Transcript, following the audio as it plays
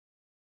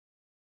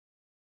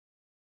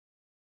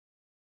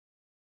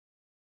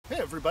Hey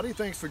everybody,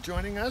 thanks for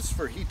joining us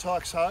for He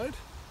Talks Hard.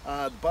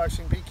 The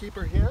boxing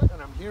beekeeper here, and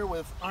I'm here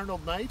with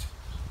Arnold Knight,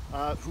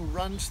 who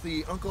runs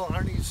the Uncle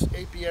Arny's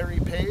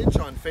Apiary page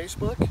on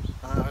Facebook.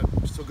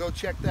 So go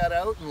check that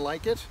out and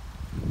like it.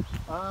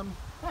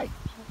 Hi,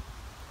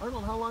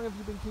 Arnold, how long have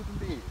you been keeping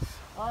bees?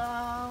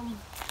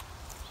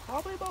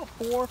 Probably about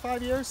 4 or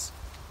 5 years.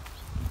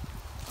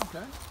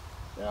 Okay.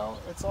 You know,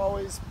 it's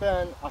always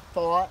been a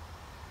thought,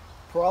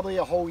 probably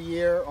a whole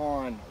year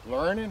on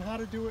learning how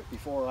to do it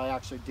before I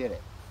actually did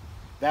it.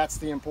 That's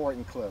the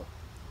important clue.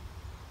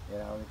 You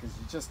know, because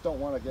you just don't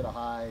want to get a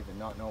hive and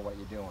not know what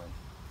you're doing.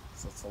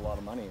 So it's a lot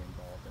of money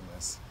involved in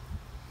this.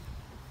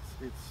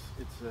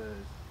 It's a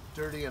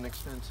dirty and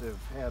expensive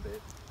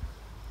habit.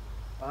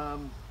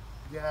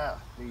 Yeah,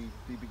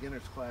 the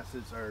beginners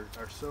classes are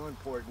so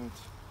important.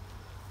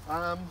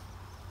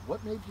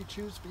 What made you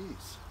choose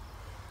bees?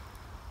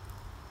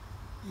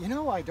 You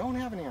know, I don't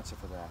have an answer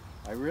for that.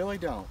 I really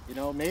don't. You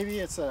know, maybe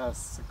it's a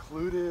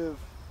seclusive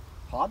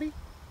hobby.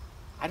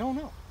 I don't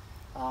know.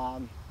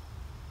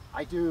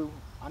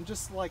 I'm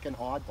just like an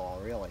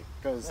oddball, really,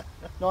 because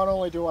not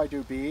only do I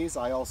do bees,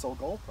 I also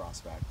gold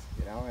prospect,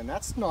 you know, and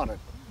that's not a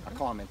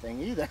common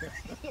thing either.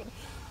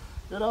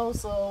 You know,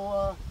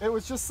 so it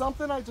was just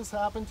something I just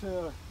happened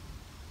to,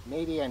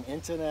 maybe an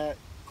internet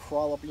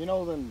crawl up, you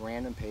know, them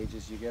random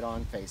pages you get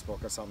on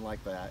Facebook or something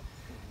like that.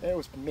 And it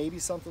was maybe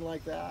something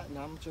like that, and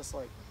I'm just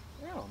like,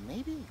 you know,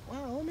 maybe,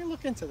 well, let me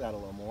look into that a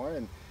little more.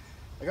 And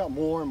I got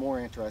more and more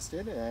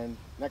interested, and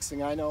next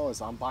thing I know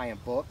is I'm buying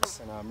books,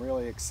 and I'm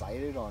really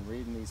excited on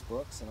reading these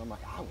books, and I'm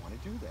like, I want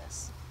to do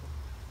this.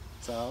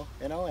 So,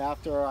 you know,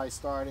 after I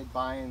started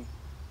buying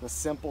the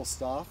simple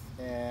stuff,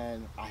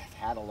 and I've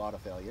had a lot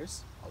of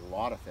failures.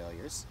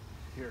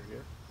 Here.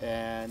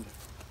 And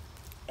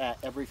at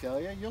every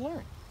failure, you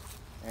learn,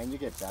 and you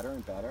get better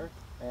and better.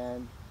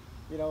 And,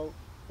 you know,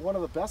 one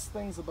of the best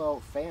things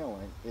about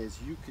failing is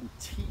you can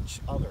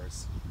teach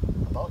others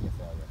about your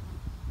failure.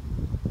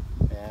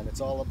 And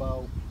it's all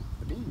about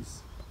the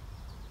bees.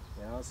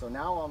 You know, so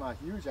now I'm a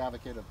huge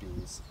advocate of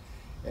bees.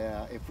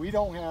 If we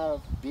don't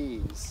have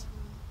bees,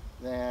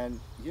 then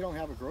you don't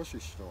have a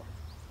grocery store.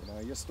 You know,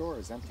 your store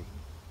is empty.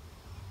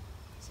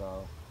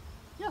 So,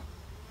 yeah.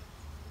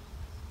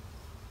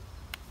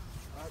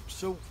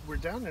 So we're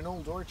down an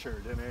old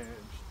orchard, and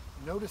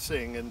I'm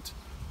noticing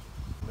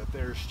that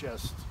there's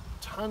just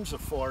tons of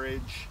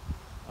forage.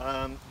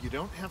 You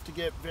don't have to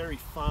get very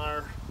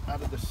far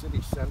out of the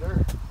city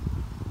center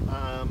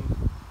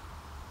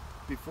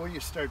before you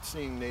start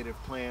seeing native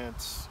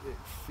plants,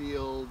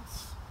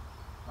 fields,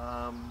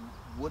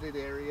 wooded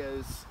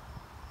areas.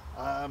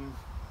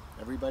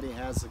 Everybody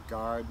has a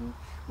garden.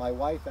 My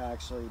wife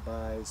actually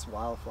buys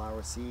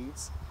wildflower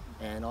seeds,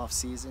 and off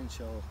season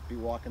she'll be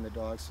walking the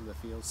dogs through the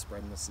fields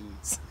spreading the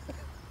seeds.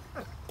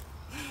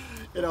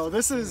 You know,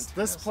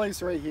 this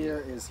place right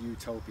here is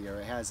utopia.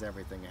 It has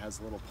everything. It has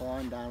a little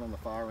pond down on the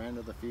far end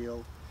of the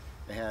field.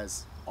 It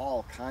has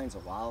all kinds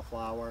of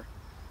wildflower.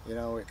 You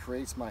know, it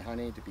creates my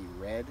honey to be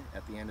red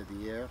at the end of the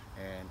year,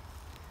 and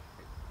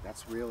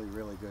that's really,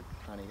 really good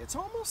honey. It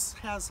almost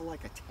has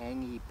like a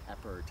tangy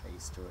pepper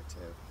taste to it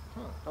too.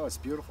 Huh. Oh, it's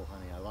beautiful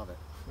honey. I love it.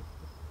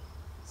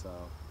 So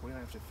we're gonna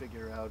have to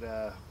figure out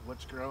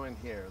what's growing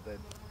here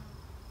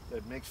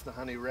that makes the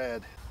honey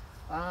red.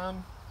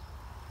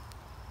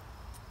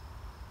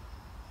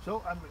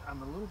 So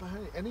I'm a little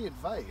behind. Any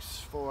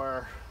advice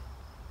for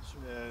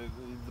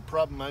the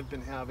problem I've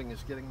been having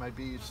is getting my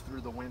bees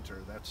through the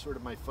winter. That's sort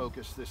of my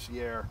focus this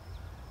year,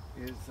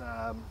 is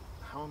how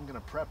I'm going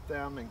to prep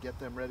them and get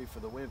them ready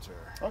for the winter.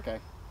 Okay.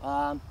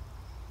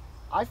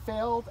 I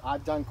failed.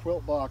 I've done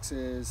quilt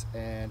boxes,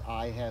 and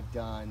I have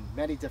done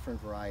many different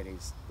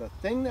varieties. The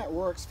thing that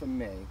works for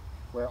me,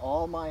 where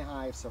all my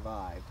hives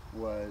survived,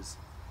 was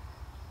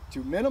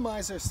to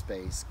minimize their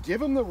space, give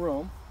them the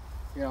room.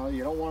 You know,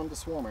 you don't want them to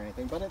swarm or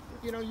anything, but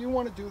you know, you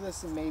want to do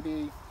this in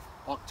maybe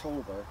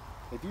October.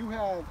 If you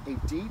have a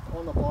deep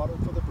on the bottom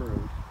for the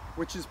brood,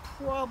 which is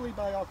probably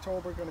by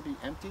October going to be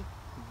empty,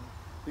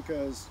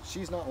 because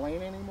she's not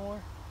laying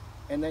anymore,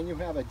 and then you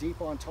have a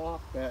deep on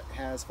top that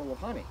has full of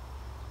honey.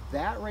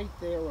 That right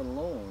there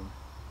alone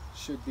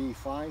should be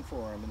fine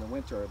for them in the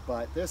winter,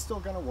 but they're still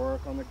going to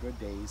work on the good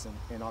days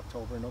in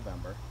October and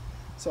November,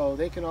 so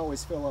they can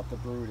always fill up the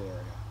brood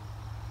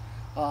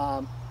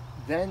area.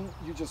 Then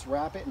you just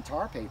wrap it in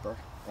tar paper,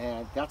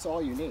 and that's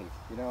all you need.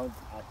 You know,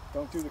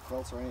 don't do the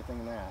quilts or anything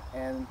in that.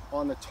 And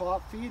on the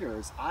top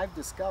feeders, I've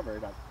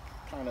discovered,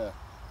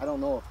 I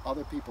don't know if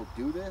other people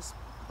do this,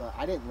 but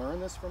I didn't learn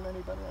this from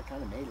anybody. I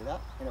kind of made it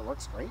up, and it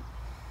works great.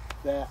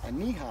 That a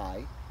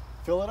knee-high,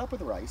 fill it up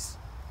with rice,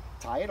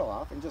 tie it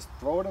off, and just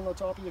throw it on the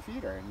top of your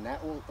feeder, and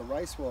the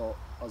rice will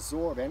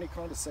absorb any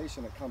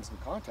condensation it comes in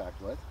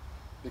contact with,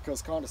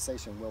 because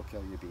condensation will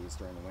kill your bees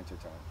during the winter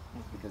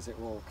time, because it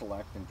will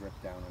collect and drip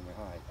down on your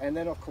hive. And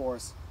then, of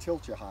course,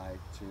 tilt your hive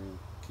to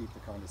keep the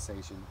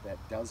condensation that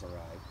does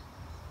arrive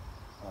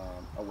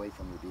away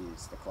from your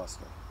bees, the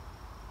cluster.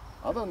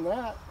 Other than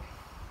that,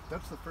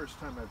 That's the first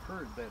time I've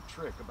heard that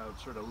trick about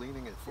sort of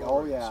leaning it Oh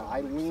forward. yeah, so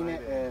I lean it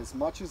excited. as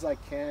much as I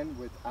can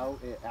without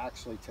it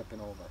actually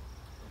tipping over.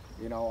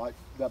 You know,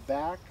 the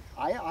back,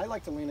 I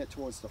like to lean it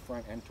towards the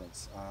front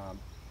entrance.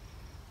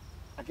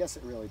 I guess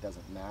it really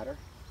doesn't matter,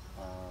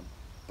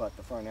 but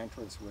the front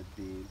entrance would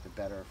be the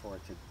better for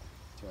it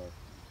to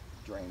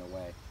drain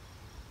away.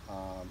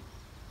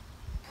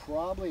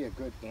 Probably a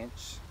good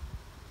inch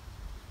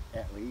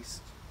at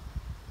least,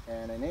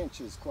 and an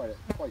inch is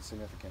quite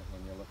significant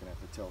when you're looking at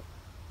the tilt.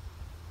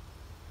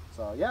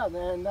 So yeah,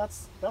 man,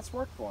 that's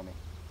worked for me.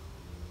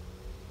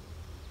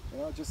 You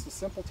know, just a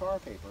simple tar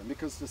paper, and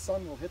because the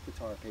sun will hit the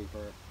tar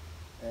paper,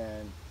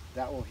 and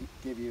that will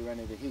give you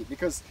any of the heat.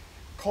 Because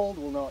cold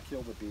will not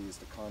kill the bees,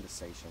 the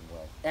condensation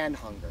will, and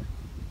hunger,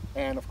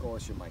 and of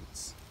course your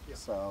mites. Yeah.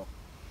 So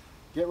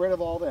get rid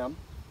of all them.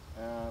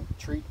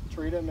 Treat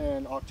them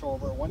in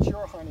October. Once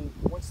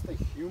the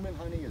human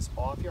honey is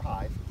off your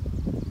hive,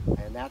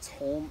 and that's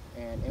home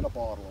and in a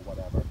bottle or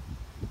whatever,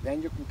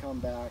 then you can come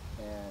back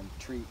and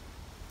treat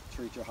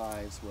your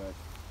hives with,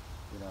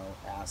 you know,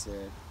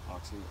 acid,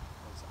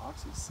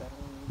 oxyacetylene,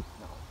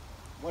 no,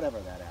 whatever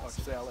that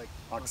acid.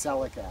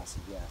 Oxalic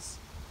acid, yes.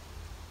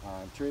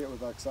 Treat it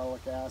with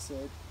oxalic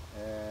acid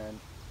and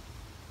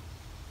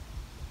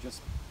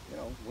just, you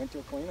know,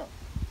 winter cleanup.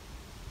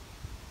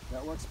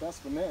 That works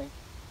best for me.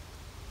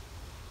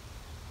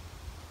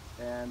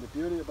 And the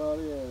beauty about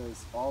it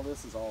is all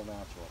this is all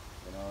natural.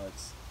 You know,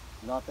 it's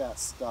not that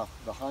stuff.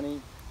 The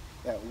honey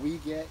that we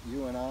get,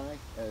 you and I,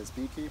 as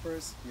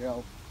beekeepers, you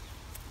know,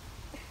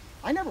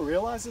 I never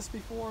realized this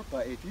before,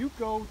 but if you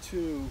go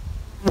to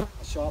a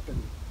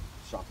shopping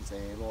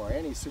table or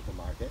any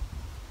supermarket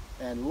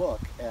and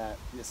look at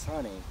this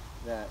honey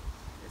that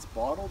it's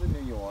bottled in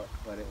New York,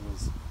 but it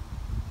was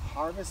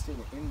harvested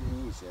in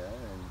Indonesia,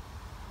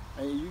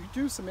 and you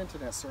do some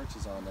internet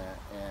searches on that,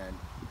 and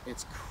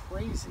it's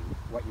crazy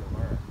what you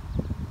learn,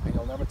 and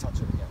you'll never touch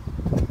it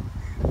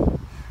again.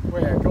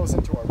 Where it goes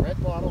into a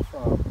red bottle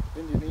from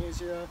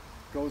Indonesia,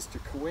 goes to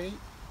Kuwait,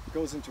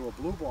 goes into a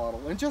blue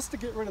bottle, and just to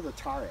get rid of the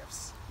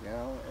tariffs, you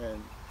know,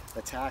 and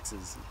the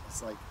taxes,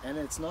 it's like, and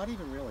it's not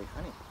even really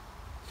honey.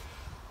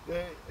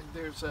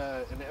 There's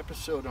an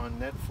episode on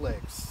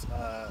Netflix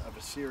of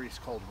a series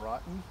called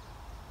Rotten,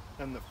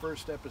 and the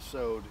first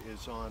episode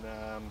is on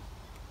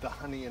the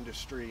honey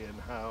industry and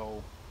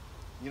how,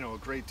 you know, a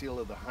great deal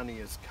of the honey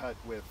is cut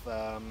with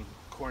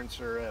corn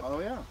syrup. Oh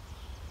yeah,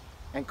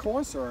 and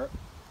corn syrup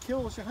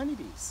kills your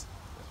honeybees,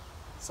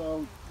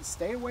 so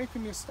stay away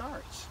from your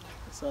starch.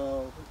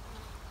 So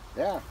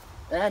yeah,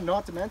 and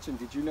not to mention,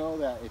 did you know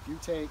that if you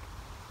take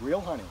real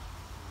honey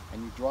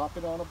and you drop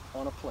it on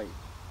a plate,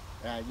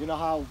 you know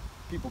how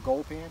people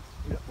gold pan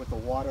with the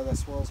water that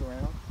swirls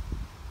around?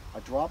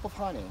 A drop of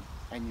honey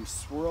and you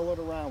swirl it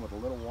around with a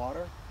little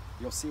water,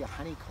 you'll see a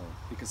honeycomb,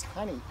 because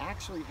honey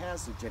actually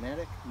has the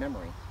genetic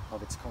memory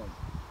of its comb.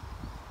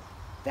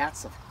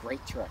 That's a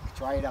great trick.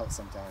 Try it out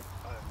sometime.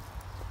 I'm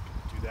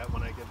gonna do that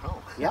when I get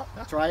home.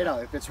 Yep, try it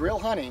out. If it's real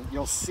honey,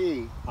 you'll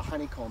see a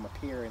honeycomb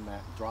appear in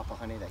that drop of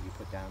honey that you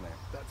put down there.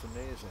 That's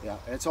amazing. Yeah,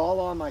 it's all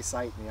on my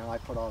site, you know, I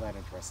put all that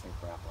interesting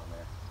crap on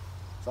there.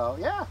 So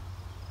yeah.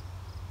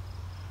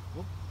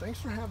 Well, thanks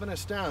for having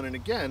us down. And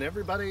again,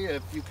 everybody,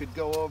 if you could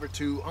go over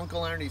to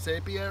Uncle Arny's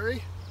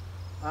Apiary,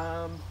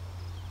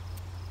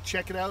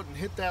 check it out and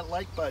hit that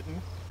like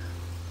button.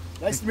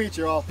 Nice to meet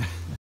you all.